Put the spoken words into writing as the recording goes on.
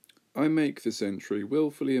I make this entry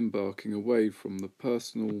willfully embarking away from the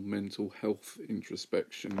personal mental health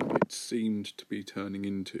introspection it seemed to be turning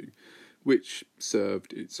into, which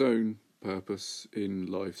served its own purpose in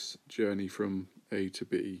life's journey from A to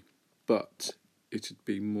B, but it'd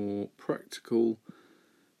be more practical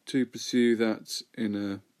to pursue that in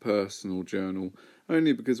a personal journal,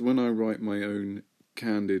 only because when I write my own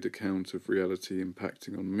candid account of reality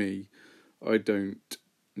impacting on me, I don't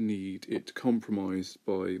need it compromised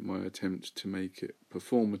by my attempt to make it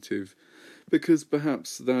performative, because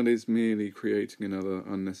perhaps that is merely creating another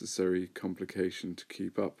unnecessary complication to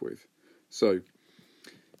keep up with. So,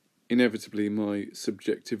 inevitably, my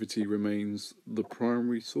subjectivity remains the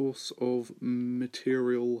primary source of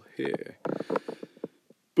material here.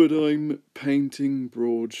 But I'm painting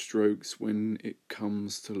broad strokes when it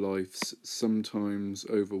comes to life's sometimes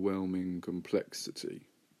overwhelming complexity.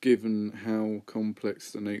 Given how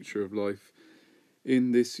complex the nature of life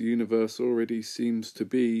in this universe already seems to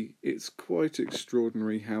be, it's quite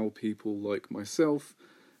extraordinary how people like myself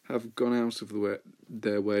have gone out of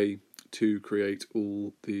their way to create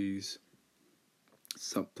all these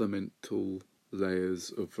supplemental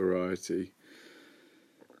layers of variety.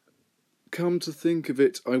 Come to think of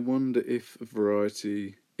it, I wonder if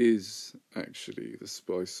variety is actually the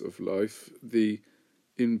spice of life, the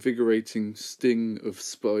invigorating sting of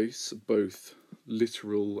spice, both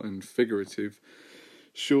literal and figurative,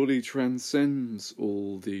 surely transcends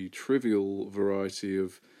all the trivial variety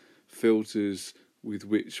of filters with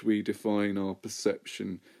which we define our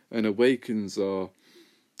perception and awakens our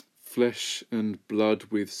flesh and blood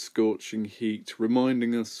with scorching heat,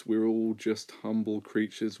 reminding us we're all just humble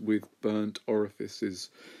creatures with burnt orifices.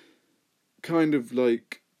 Kind of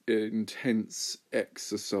like intense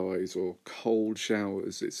exercise or cold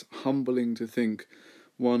showers. It's humbling to think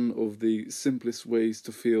one of the simplest ways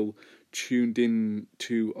to feel tuned in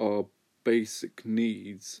to our basic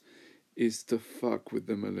needs is to fuck with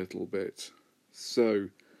them a little bit. So,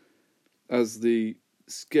 as the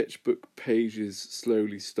sketchbook pages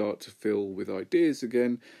slowly start to fill with ideas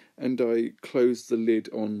again, and I close the lid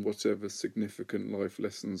on whatever significant life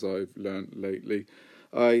lessons I've learnt lately,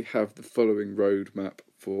 I have the following roadmap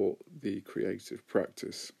for the creative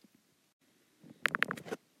practice.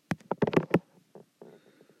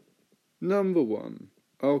 Number 1.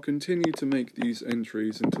 I'll continue to make these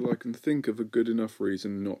entries until I can think of a good enough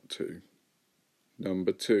reason not to.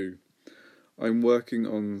 Number 2. I'm working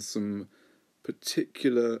on some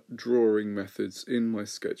particular drawing methods in my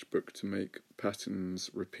sketchbook to make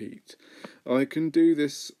patterns repeat. I can do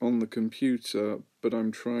this on the computer, but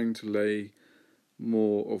I'm trying to lay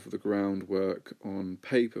more of the groundwork on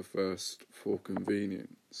paper first for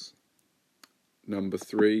convenience. Number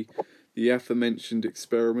 3, the aforementioned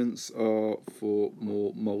experiments are for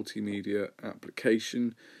more multimedia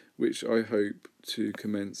application, which I hope to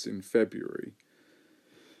commence in February.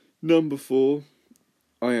 Number 4,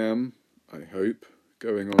 I hope,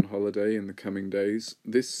 going on holiday in the coming days.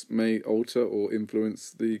 This may alter or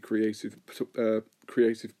influence the creative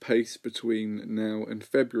pace between now and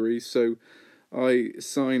February, so I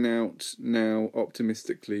sign out now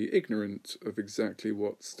optimistically ignorant of exactly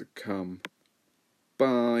what's to come.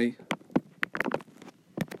 Bye.